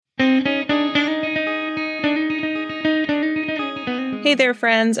Hey there,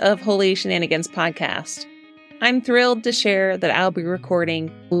 friends of Holy Shenanigans Podcast. I'm thrilled to share that I'll be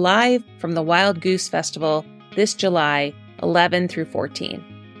recording live from the Wild Goose Festival this July 11 through 14.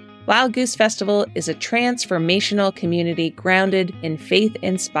 Wild Goose Festival is a transformational community grounded in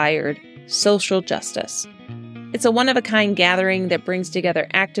faith-inspired social justice. It's a one-of-a-kind gathering that brings together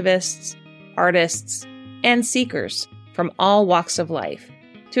activists, artists, and seekers from all walks of life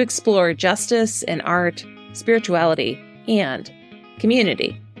to explore justice in art, spirituality, and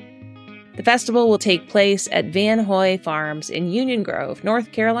community. The festival will take place at Van Hoy Farms in Union Grove,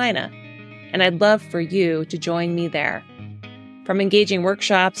 North Carolina, and I'd love for you to join me there. From engaging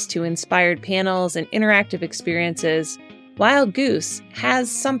workshops to inspired panels and interactive experiences, Wild Goose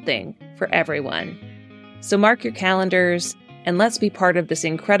has something for everyone. So mark your calendars and let's be part of this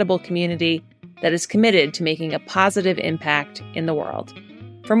incredible community that is committed to making a positive impact in the world.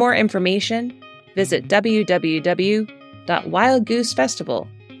 For more information, visit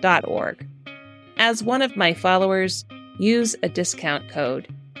www.wildgoosefestival.org. As one of my followers, use a discount code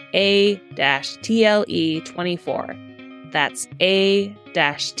A-TLE24. That's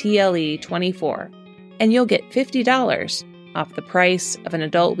A-TLE24. And you'll get $50 off the price of an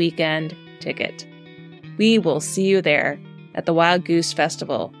adult weekend ticket. We will see you there at the Wild Goose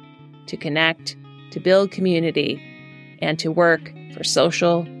Festival to connect, to build community, and to work for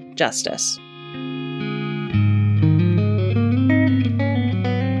social justice.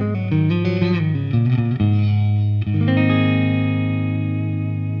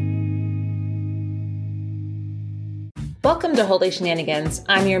 Welcome to Holy Shenanigans.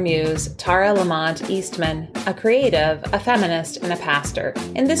 I'm your muse, Tara Lamont Eastman, a creative, a feminist, and a pastor.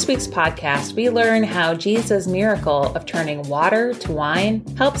 In this week's podcast, we learn how Jesus' miracle of turning water to wine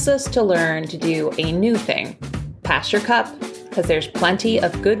helps us to learn to do a new thing. Pass your cup, because there's plenty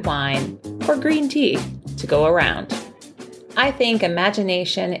of good wine or green tea to go around. I think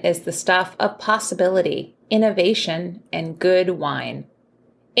imagination is the stuff of possibility, innovation, and good wine.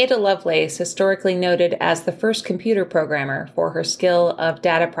 Ada Lovelace, historically noted as the first computer programmer for her skill of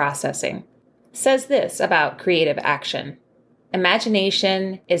data processing, says this about creative action.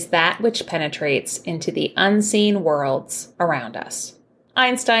 Imagination is that which penetrates into the unseen worlds around us.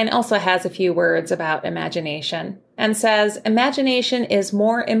 Einstein also has a few words about imagination and says imagination is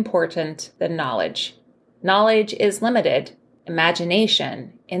more important than knowledge. Knowledge is limited.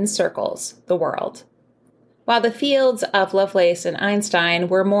 Imagination encircles the world. While the fields of Lovelace and Einstein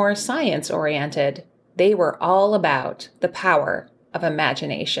were more science-oriented, they were all about the power of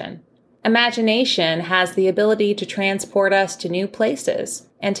imagination. Imagination has the ability to transport us to new places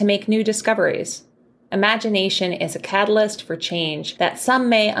and to make new discoveries. Imagination is a catalyst for change that some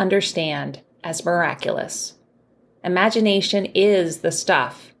may understand as miraculous. Imagination is the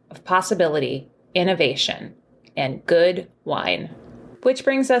stuff of possibility, innovation, and good wine. Which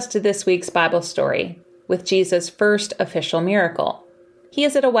brings us to this week's Bible story, with Jesus' first official miracle. He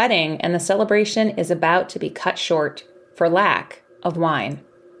is at a wedding, and the celebration is about to be cut short for lack of wine.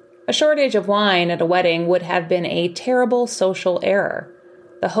 A shortage of wine at a wedding would have been a terrible social error.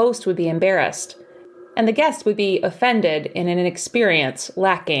 The host would be embarrassed, and the guest would be offended in an experience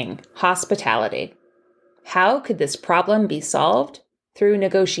lacking hospitality. How could this problem be solved? Through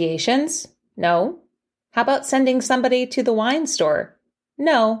negotiations? No. How about sending somebody to the wine store?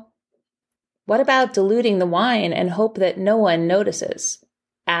 No. What about diluting the wine and hope that no one notices?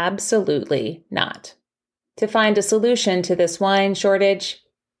 Absolutely not. To find a solution to this wine shortage,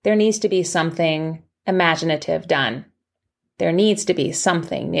 there needs to be something imaginative done. There needs to be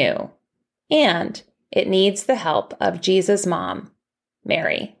something new. And it needs the help of Jesus' mom,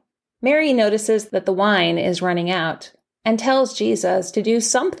 Mary. Mary notices that the wine is running out and tells Jesus to do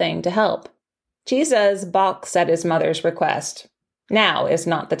something to help. Jesus balks at his mother's request. Now is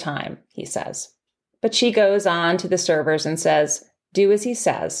not the time, he says. But she goes on to the servers and says, do as he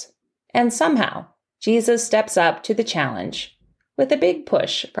says. And somehow, Jesus steps up to the challenge with a big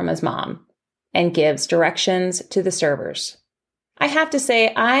push from his mom and gives directions to the servers. I have to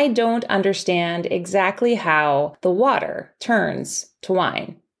say, I don't understand exactly how the water turns to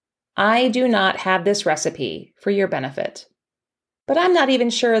wine. I do not have this recipe for your benefit. But I'm not even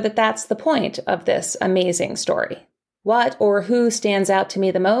sure that that's the point of this amazing story. What or who stands out to me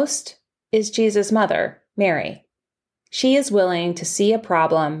the most is Jesus' mother, Mary. She is willing to see a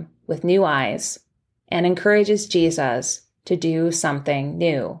problem with new eyes and encourages Jesus to do something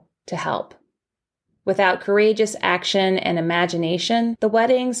new to help. Without courageous action and imagination, the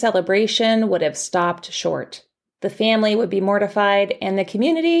wedding celebration would have stopped short. The family would be mortified and the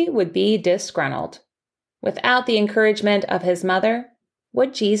community would be disgruntled. Without the encouragement of his mother,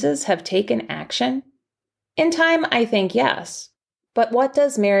 would Jesus have taken action? In time, I think yes. But what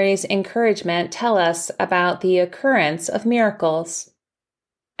does Mary's encouragement tell us about the occurrence of miracles?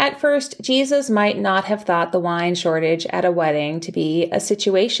 At first, Jesus might not have thought the wine shortage at a wedding to be a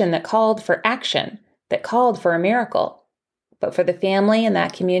situation that called for action, that called for a miracle. But for the family in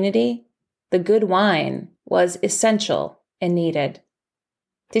that community, the good wine was essential and needed.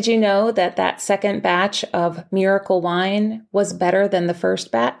 Did you know that that second batch of miracle wine was better than the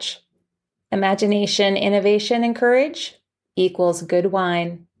first batch? Imagination, innovation, and courage equals good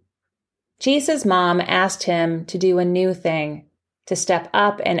wine. Jesus' mom asked him to do a new thing, to step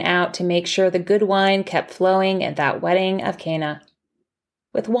up and out to make sure the good wine kept flowing at that wedding of Cana.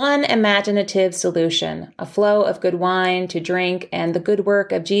 With one imaginative solution, a flow of good wine to drink and the good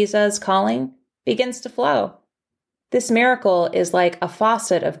work of Jesus calling begins to flow. This miracle is like a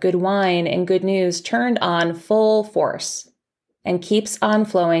faucet of good wine and good news turned on full force and keeps on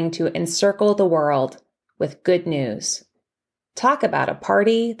flowing to encircle the world with good news. Talk about a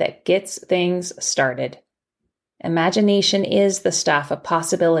party that gets things started. Imagination is the stuff of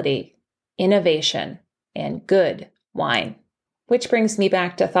possibility, innovation, and good wine. Which brings me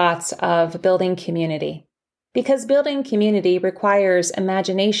back to thoughts of building community. Because building community requires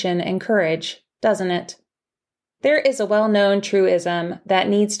imagination and courage, doesn't it? There is a well-known truism that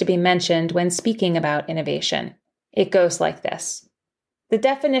needs to be mentioned when speaking about innovation. It goes like this. The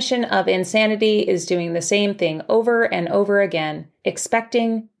definition of insanity is doing the same thing over and over again,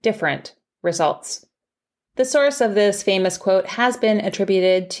 expecting different results. The source of this famous quote has been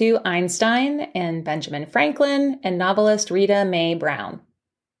attributed to Einstein and Benjamin Franklin and novelist Rita Mae Brown.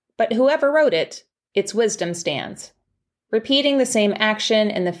 But whoever wrote it, its wisdom stands. Repeating the same action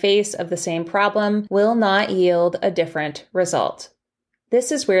in the face of the same problem will not yield a different result.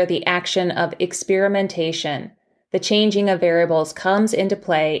 This is where the action of experimentation, the changing of variables, comes into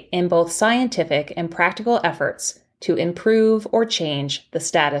play in both scientific and practical efforts to improve or change the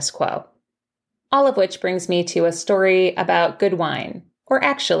status quo. All of which brings me to a story about good wine, or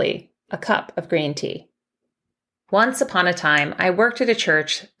actually, a cup of green tea. Once upon a time, I worked at a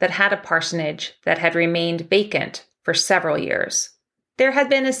church that had a parsonage that had remained vacant for several years. There had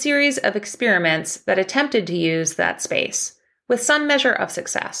been a series of experiments that attempted to use that space, with some measure of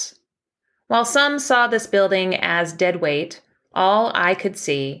success. While some saw this building as dead weight, all I could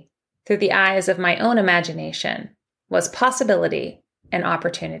see, through the eyes of my own imagination, was possibility and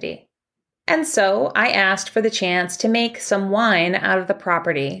opportunity. And so I asked for the chance to make some wine out of the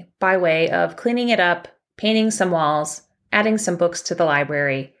property by way of cleaning it up, painting some walls, adding some books to the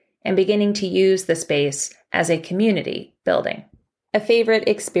library, and beginning to use the space as a community building. A favorite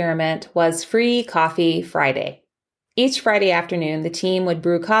experiment was Free Coffee Friday. Each Friday afternoon, the team would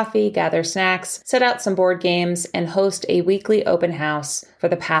brew coffee, gather snacks, set out some board games, and host a weekly open house for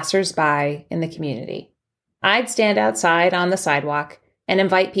the passers-by in the community. I'd stand outside on the sidewalk and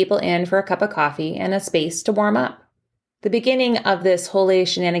invite people in for a cup of coffee and a space to warm up. The beginning of this Holy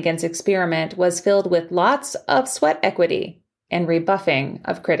Shenanigans experiment was filled with lots of sweat equity and rebuffing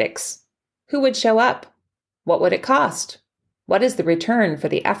of critics. Who would show up? What would it cost? What is the return for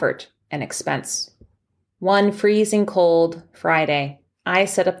the effort and expense? One freezing cold Friday, I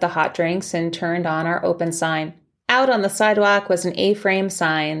set up the hot drinks and turned on our open sign. Out on the sidewalk was an A-frame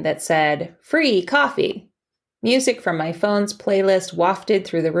sign that said, "Free coffee." Music from my phone's playlist wafted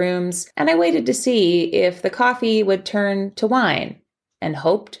through the rooms, and I waited to see if the coffee would turn to wine and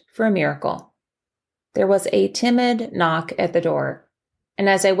hoped for a miracle. There was a timid knock at the door, and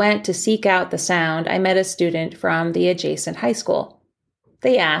as I went to seek out the sound, I met a student from the adjacent high school.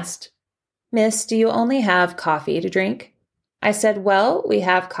 They asked, "Miss, do you only have coffee to drink?" I said, "Well, we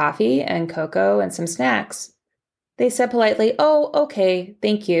have coffee and cocoa and some snacks." They said politely, "Oh, okay,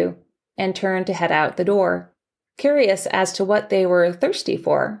 thank you," and turned to head out the door. Curious as to what they were thirsty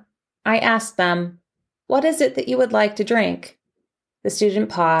for, I asked them, "What is it that you would like to drink?" The student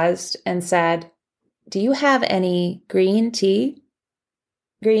paused and said, "Do you have any green tea?"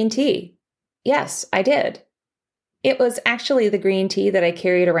 Green tea? Yes, I did. It was actually the green tea that I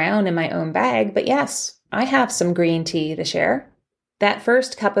carried around in my own bag, but yes, I have some green tea to share. That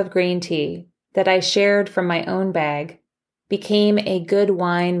first cup of green tea that I shared from my own bag became a good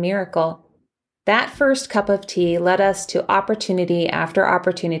wine miracle. That first cup of tea led us to opportunity after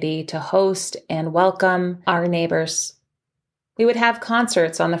opportunity to host and welcome our neighbors. We would have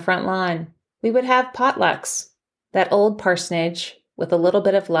concerts on the front lawn. We would have potlucks. That old parsonage, with a little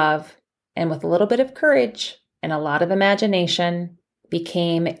bit of love and with a little bit of courage and a lot of imagination,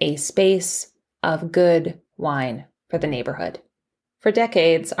 became a space of good wine for the neighborhood. For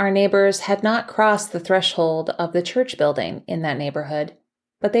decades, our neighbors had not crossed the threshold of the church building in that neighborhood,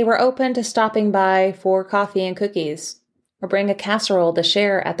 but they were open to stopping by for coffee and cookies. or bring a casserole to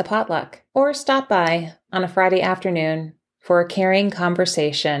share at the potluck, or stop by on a Friday afternoon for a caring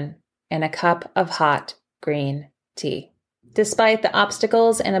conversation and a cup of hot green tea. Despite the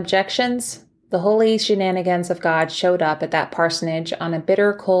obstacles and objections, the holy shenanigans of God showed up at that parsonage on a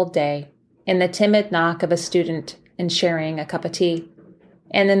bitter cold day, in the timid knock of a student and sharing a cup of tea,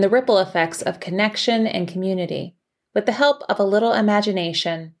 and in the ripple effects of connection and community, with the help of a little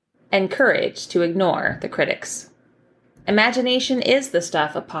imagination and courage to ignore the critics. Imagination is the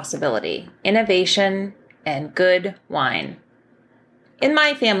stuff of possibility, innovation, and good wine. In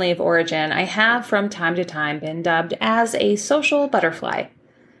my family of origin, I have from time to time been dubbed as a social butterfly.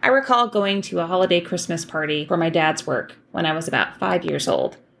 I recall going to a holiday Christmas party for my dad's work when I was about 5 years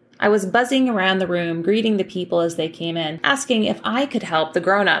old. I was buzzing around the room, greeting the people as they came in, asking if I could help the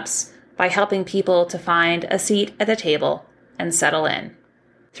grown-ups by helping people to find a seat at the table and settle in.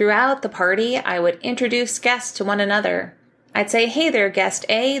 Throughout the party, I would introduce guests to one another. I'd say, "Hey there, guest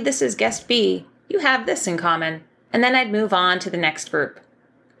A, this is guest B. You have this in common." And then I'd move on to the next group.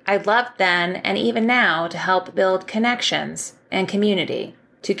 I loved then and even now to help build connections and community,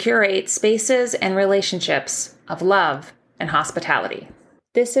 to curate spaces and relationships of love and hospitality.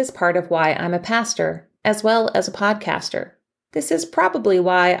 This is part of why I'm a pastor, as well as a podcaster. This is probably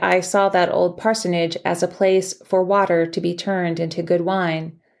why I saw that old parsonage as a place for water to be turned into good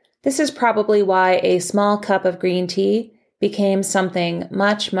wine. This is probably why a small cup of green tea became something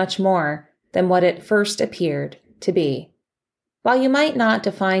much, much more than what it first appeared to be. While you might not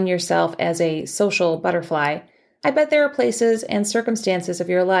define yourself as a social butterfly, I bet there are places and circumstances of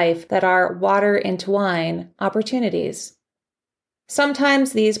your life that are water into wine opportunities.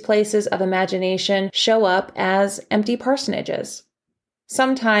 Sometimes these places of imagination show up as empty parsonages.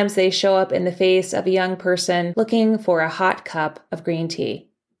 Sometimes they show up in the face of a young person looking for a hot cup of green tea.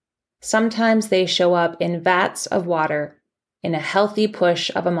 Sometimes they show up in vats of water, in a healthy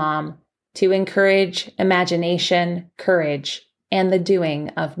push of a mom to encourage imagination, courage, and the doing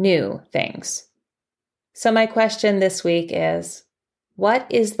of new things. So my question this week is, what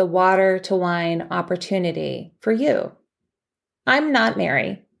is the water to wine opportunity for you? I'm not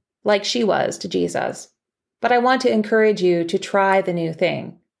Mary, like she was to Jesus, but I want to encourage you to try the new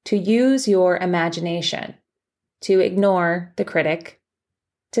thing, to use your imagination, to ignore the critic,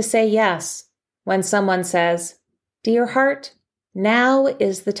 to say yes when someone says, "Dear heart, now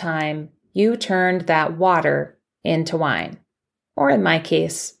is the time you turned that water into wine," or in my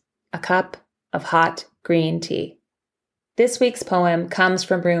case, a cup of hot green tea. This week's poem comes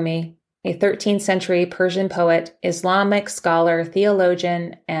from Rumi, a 13th century Persian poet, Islamic scholar,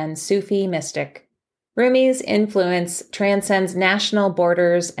 theologian, and Sufi mystic. Rumi's influence transcends national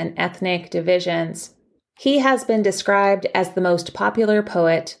borders and ethnic divisions. He has been described as the most popular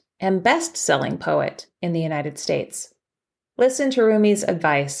poet and best-selling poet in the United States. Listen to Rumi's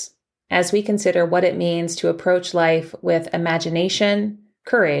advice as we consider what it means to approach life with imagination,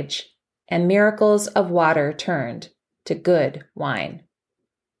 courage, and miracles of water turned to good wine.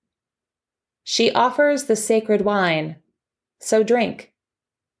 She offers the sacred wine, so drink.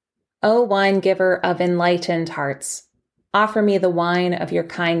 O wine giver of enlightened hearts, offer me the wine of your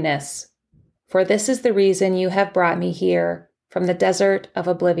kindness, for this is the reason you have brought me here from the desert of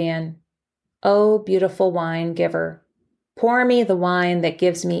oblivion. O beautiful wine giver, pour me the wine that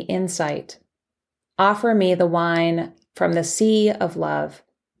gives me insight. Offer me the wine from the sea of love,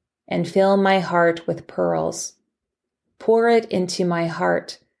 and fill my heart with pearls. Pour it into my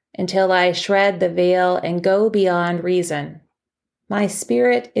heart until I shred the veil and go beyond reason. My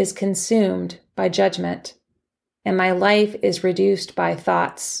spirit is consumed by judgment, and my life is reduced by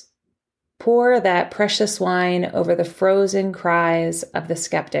thoughts. Pour that precious wine over the frozen cries of the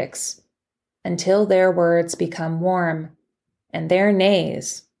skeptics, until their words become warm, and their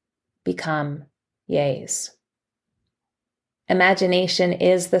nays become yays. Imagination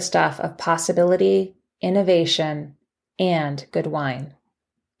is the stuff of possibility, innovation, and good wine.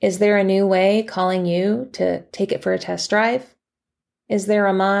 Is there a new way calling you to take it for a test drive? Is there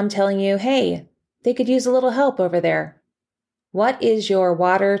a mom telling you, hey, they could use a little help over there? What is your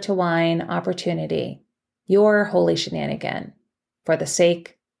water to wine opportunity, your holy shenanigan, for the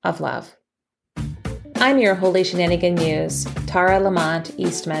sake of love? I'm your holy shenanigan muse, Tara Lamont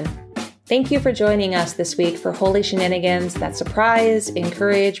Eastman. Thank you for joining us this week for holy shenanigans that surprise,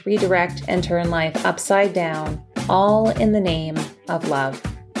 encourage, redirect, and turn life upside down, all in the name of love.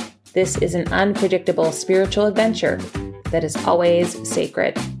 This is an unpredictable spiritual adventure that is always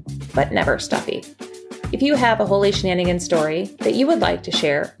sacred, but never stuffy. If you have a holy shenanigan story that you would like to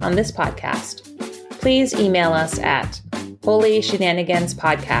share on this podcast, please email us at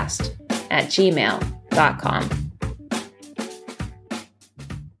holyshenaniganspodcast@gmail.com.